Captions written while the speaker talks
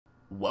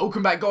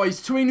Welcome back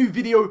guys to a new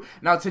video.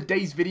 Now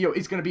today's video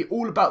is going to be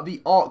all about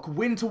the Ark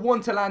Winter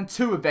Wonderland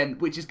 2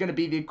 event, which is going to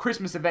be the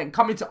Christmas event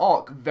coming to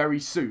Ark very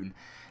soon.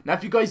 Now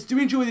if you guys do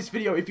enjoy this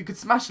video, if you could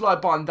smash the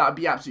like button, that would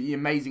be absolutely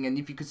amazing, and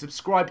if you could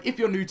subscribe if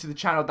you're new to the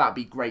channel, that would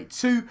be great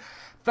too.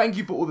 Thank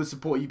you for all the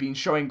support you've been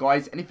showing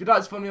guys, and if you'd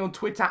like to follow me on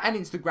Twitter and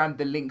Instagram,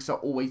 the links are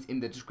always in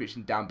the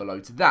description down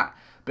below to that.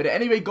 But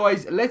anyway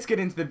guys, let's get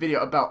into the video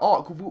about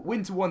Ark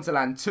Winter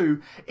Wonderland 2.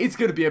 It's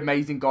going to be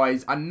amazing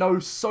guys. I know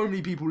so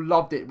many people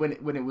loved it when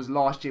it was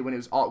last year, when it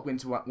was Ark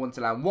Winter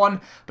Wonderland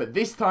 1, but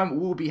this time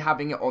we'll be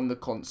having it on the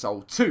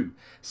console too.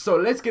 So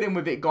let's get in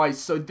with it guys.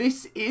 So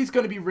this is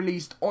going to be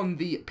released on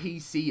the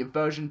PC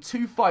version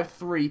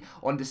 253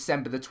 on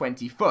December the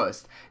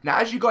 21st. Now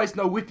as you guys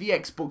know, with the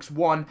Xbox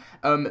One,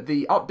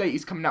 the update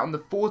is coming out on the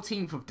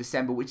 14th of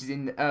December, which is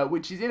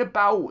in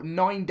about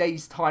 9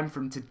 days time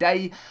from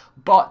today,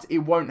 but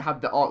it won't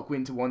have the Ark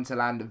Winter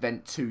Wonderland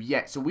event 2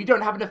 yet, so we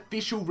don't have an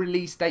official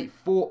release date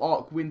for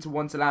Ark Winter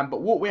Wonderland,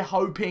 but what we're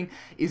hoping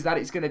is that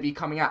it's going to be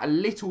coming out a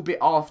little bit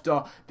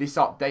after this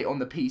update on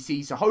the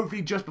PC, so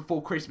hopefully just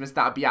before Christmas.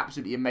 That would be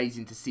absolutely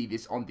amazing to see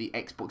this on the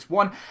Xbox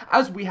One,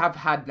 as we have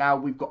had now.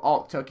 We've got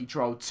Ark Turkey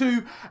Trial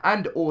 2,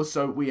 and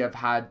also we have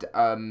had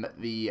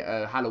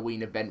the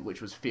Halloween event,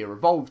 which was Fear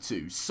Evolved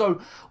 2. So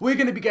we're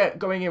going to be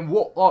going in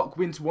what Ark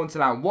Winter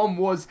Wonderland 1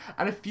 was,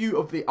 and a few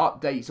of the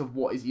updates of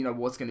what is,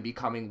 what's going to be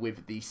coming with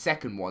the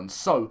second one.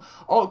 So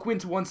Ark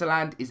Winter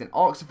Wonderland is an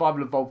Ark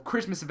Survival Evolved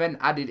Christmas event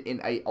added in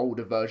a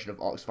older version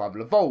of Ark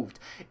Survival Evolved.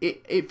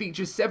 It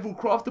features several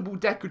craftable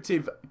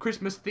decorative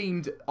Christmas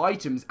themed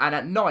items, and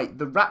at night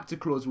the raptor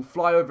claws will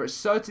fly over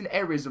certain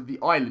areas of the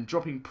island,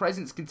 dropping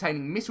presents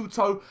containing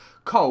mistletoe,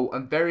 coal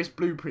and various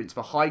blueprints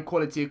for high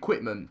quality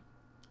equipment.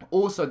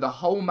 Also, the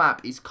whole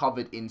map is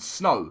covered in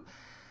snow.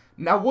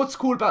 Now what's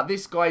cool about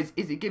this guys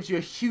is it gives you a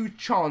huge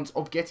chance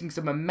of getting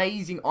some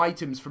amazing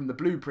items from the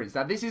blueprints.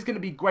 Now this is going to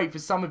be great for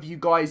some of you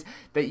guys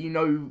that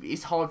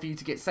it's hard for you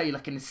to get, say,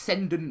 like an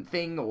Ascendant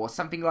thing or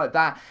something like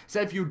that.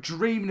 So if you're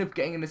dreaming of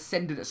getting an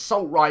Ascendant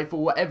assault rifle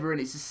or whatever, and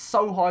it's just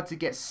so hard to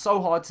get,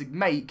 so hard to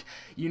make,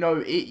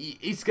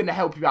 it's going to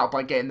help you out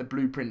by getting the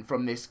blueprint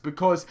from this,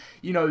 because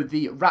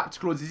the Raptor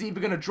Claws is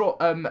either going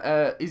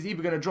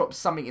to drop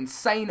something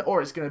insane,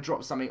 or it's going to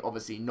drop something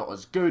obviously not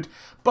as good.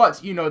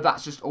 But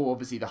that's just all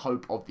obviously the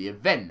hope of the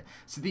event.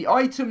 So the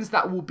items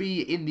that will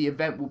be in the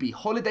event will be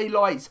holiday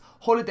lights,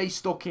 holiday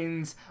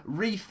stockings,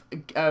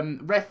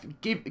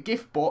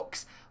 gift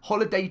box,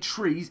 holiday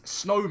trees,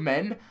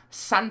 snowmen,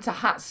 Santa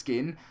hat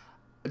skin,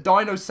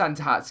 Dino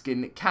Santa hat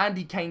skin,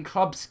 candy cane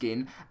club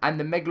skin, and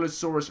the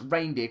Megalosaurus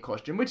reindeer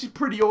costume, which is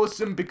pretty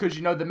awesome because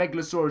the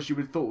Megalosaurus you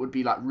would have thought would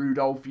be like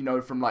Rudolph,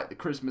 from like the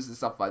Christmas and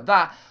stuff like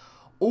that.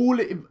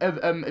 All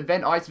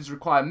event items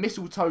require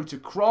mistletoe to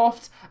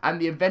craft, and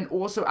the event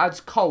also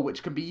adds coal,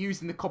 which can be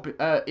used in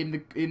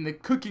the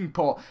cooking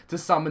pot to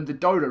summon the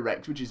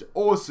Dodorex, which is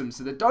awesome.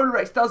 So the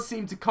Dodorex does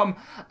seem to come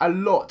a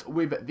lot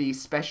with the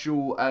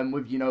special,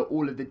 with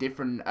all of the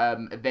different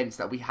events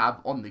that we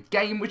have on the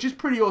game, which is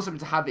pretty awesome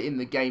to have it in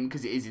the game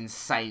because it is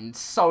insane,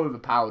 so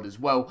overpowered as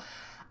well.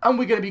 And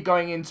we're going to be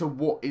going into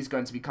what is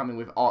going to be coming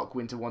with Ark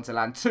Winter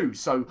Wonderland 2.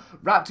 So,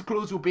 Raptor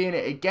Claws will be in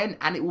it again,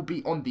 and it will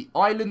be on the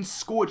island,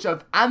 Scorch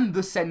Earth, and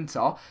the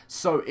center.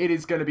 So, it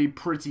is going to be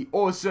pretty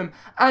awesome.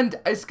 And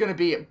it's going to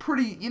be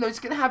pretty, it's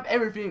going to have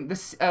everything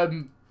this,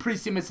 pretty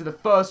similar to the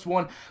first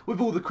one, with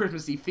all the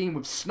Christmassy theme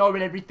with snow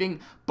and everything,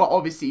 but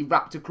obviously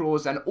Raptor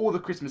Claws and all the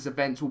Christmas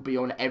events will be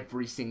on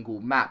every single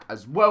map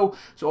as well.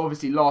 So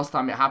obviously last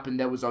time it happened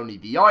there was only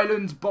the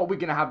island, but we're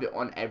going to have it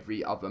on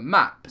every other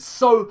map.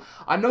 So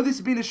I know this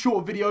has been a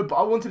short video, but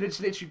I wanted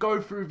to literally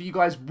go through with you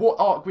guys what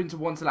Ark Winter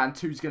Wonderland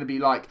 2 is going to be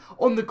like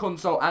on the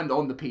console and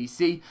on the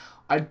PC.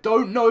 I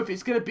don't know if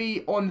it's going to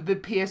be on the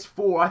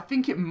PS4. I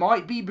think it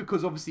might be,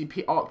 because obviously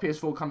Ark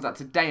PS4 comes out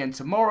today and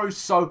tomorrow.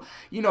 So,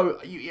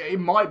 it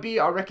might be.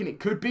 I reckon it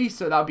could be.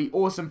 So, that would be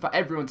awesome for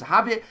everyone to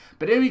have it.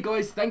 But anyway,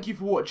 guys, thank you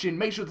for watching.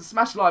 Make sure to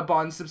smash the like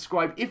button,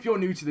 subscribe if you're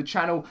new to the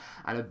channel.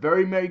 And a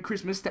very Merry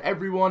Christmas to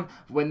everyone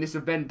when this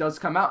event does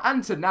come out.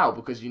 And to now,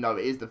 because, it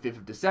is the 5th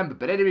of December.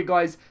 But anyway,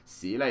 guys,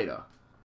 see you later.